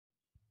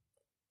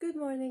Good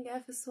morning,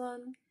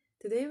 FS1.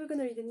 Today we're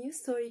gonna read a new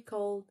story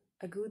called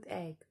A Good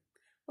Egg.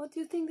 What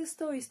do you think this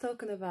story is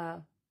talking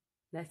about?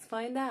 Let's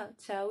find out,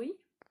 shall we?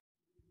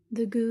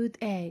 The Good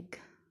Egg.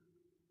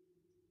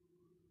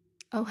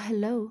 Oh,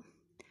 hello.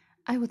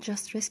 I was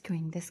just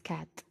rescuing this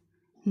cat.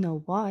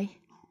 Know why?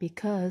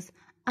 Because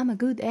I'm a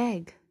good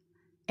egg.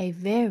 A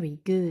very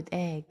good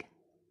egg.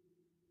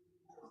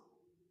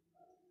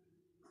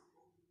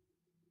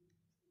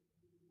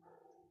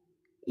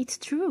 It's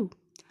true.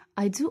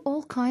 I do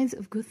all kinds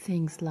of good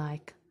things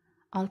like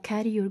I'll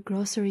carry your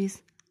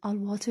groceries, I'll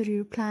water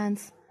your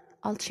plants,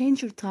 I'll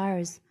change your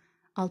tires,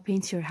 I'll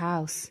paint your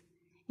house.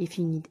 If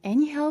you need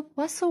any help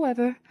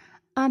whatsoever,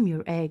 I'm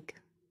your egg.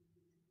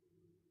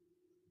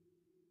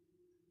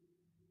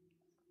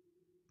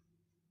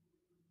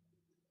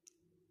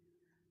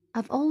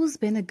 I've always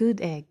been a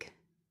good egg.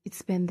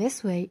 It's been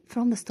this way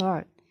from the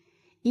start.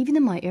 Even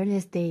in my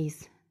earliest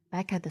days,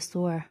 back at the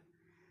store,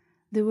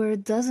 there were a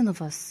dozen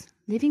of us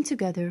living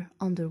together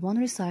under one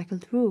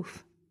recycled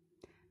roof.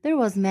 There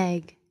was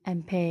Meg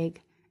and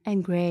Peg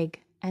and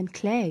Greg and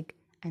Clegg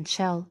and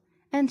Shell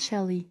and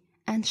Shelley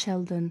and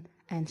Sheldon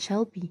and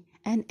Shelby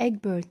and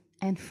Egbert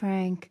and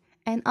Frank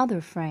and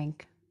other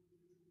Frank.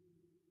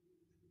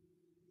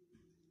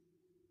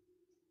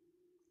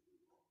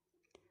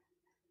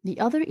 The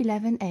other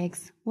 11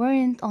 eggs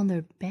weren't on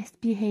their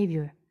best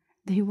behavior.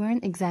 They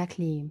weren't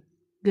exactly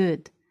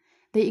good.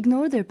 They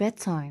ignored their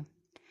bedtime.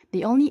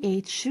 They only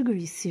ate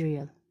sugary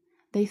cereal.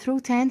 They threw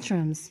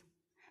tantrums.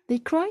 They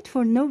cried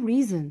for no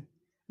reason.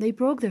 They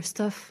broke their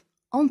stuff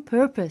on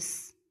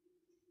purpose.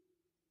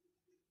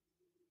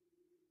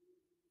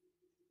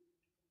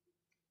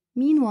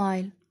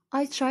 Meanwhile,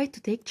 I tried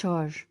to take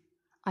charge.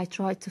 I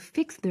tried to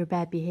fix their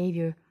bad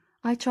behavior.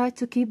 I tried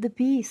to keep the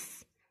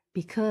peace.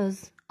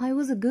 Because I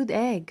was a good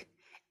egg.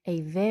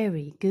 A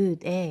very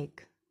good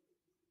egg.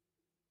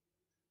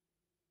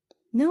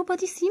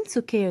 Nobody seemed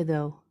to care,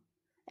 though.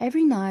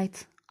 Every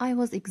night I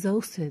was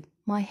exhausted.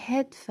 My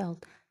head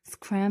felt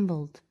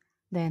scrambled.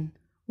 Then,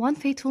 one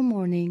fateful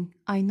morning,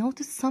 I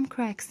noticed some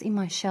cracks in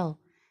my shell.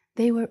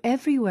 They were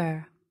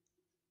everywhere.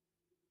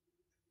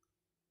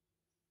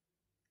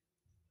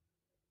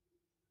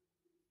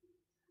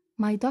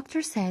 My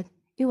doctor said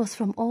it was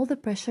from all the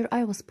pressure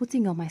I was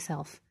putting on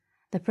myself.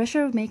 The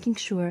pressure of making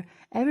sure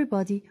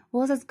everybody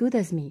was as good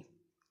as me.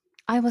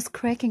 I was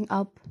cracking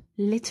up,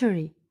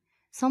 literally.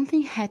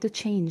 Something had to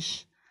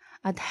change.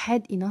 I'd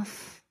had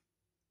enough.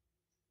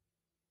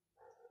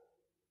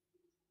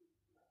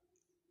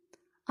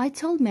 I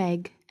told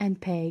Meg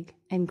and Peg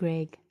and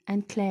Greg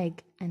and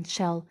Clegg and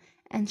Shell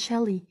and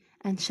Shelley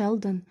and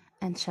Sheldon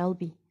and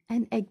Shelby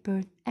and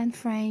Egbert and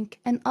Frank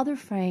and other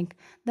Frank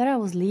that I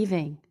was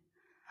leaving.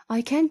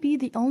 I can't be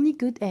the only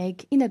good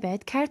egg in a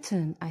bad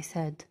cartoon, I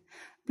said.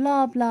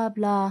 Blah, blah,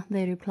 blah,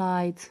 they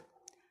replied.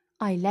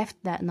 I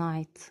left that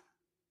night.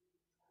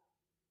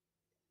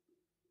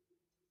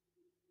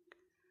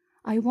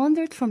 I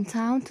wandered from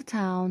town to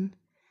town.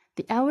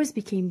 The hours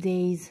became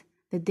days.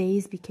 The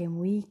days became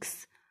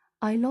weeks.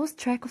 I lost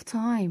track of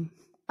time.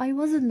 I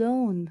was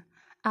alone,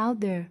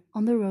 out there,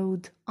 on the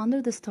road, under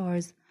the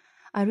stars.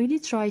 I really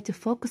tried to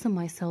focus on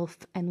myself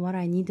and what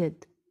I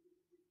needed.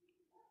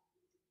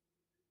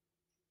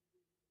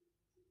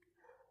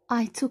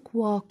 I took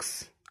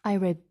walks. I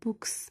read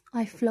books.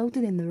 I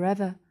floated in the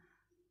river.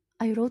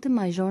 I wrote in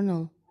my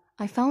journal.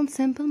 I found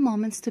simple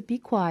moments to be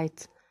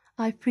quiet.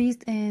 I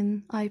breathed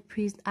in. I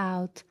breathed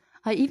out.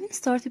 I even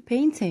started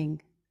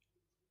painting.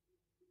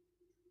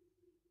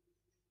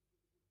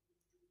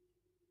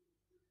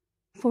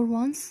 For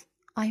once,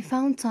 I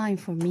found time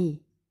for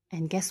me.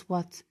 And guess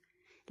what?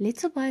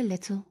 Little by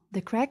little,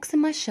 the cracks in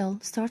my shell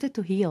started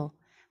to heal.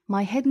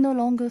 My head no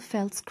longer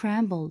felt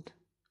scrambled.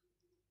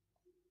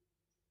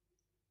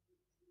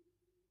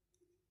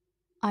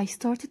 I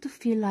started to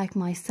feel like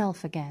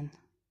myself again.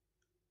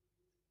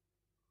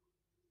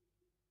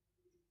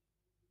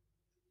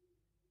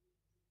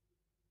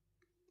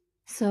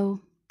 So,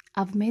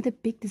 I've made a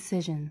big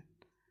decision.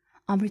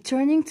 I'm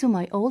returning to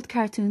my old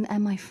cartoon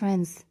and my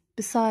friends.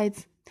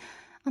 Besides,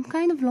 I'm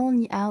kind of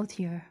lonely out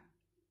here.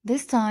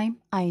 This time,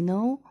 I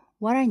know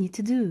what I need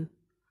to do.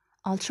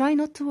 I'll try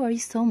not to worry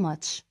so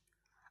much.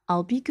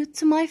 I'll be good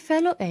to my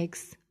fellow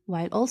eggs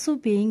while also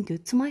being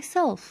good to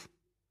myself.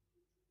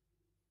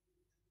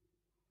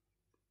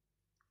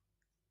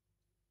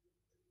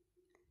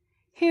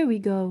 Here we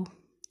go.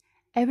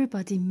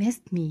 Everybody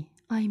missed me.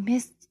 I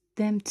missed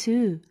them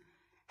too.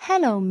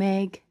 Hello,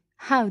 Meg.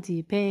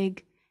 Howdy,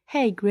 Pig.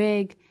 Hey,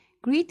 Greg.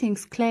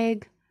 Greetings,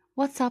 Clegg.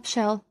 What's up,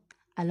 Shell?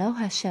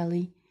 Aloha,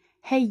 Shelly.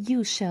 Hey,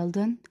 you,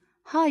 Sheldon.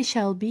 Hi,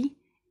 Shelby.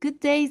 Good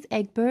days,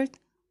 Egbert.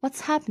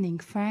 What's happening,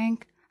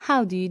 Frank?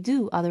 How do you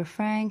do, other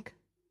Frank?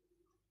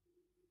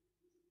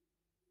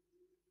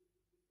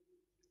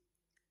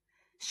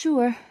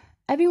 Sure,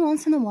 every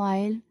once in a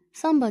while,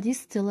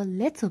 somebody's still a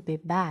little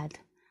bit bad.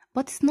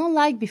 But it's not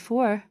like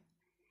before.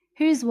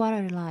 Here's what I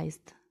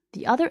realized.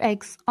 The other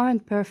eggs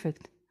aren't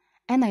perfect.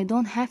 And I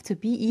don't have to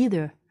be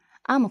either.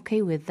 I'm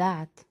okay with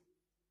that.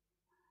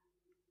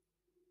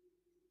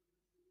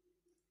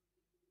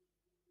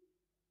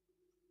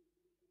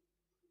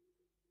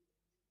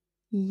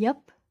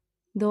 Yup,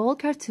 the old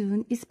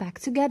cartoon is back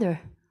together.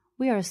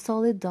 We are a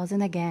solid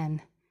dozen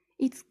again.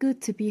 It's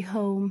good to be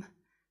home.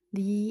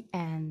 The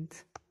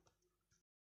end.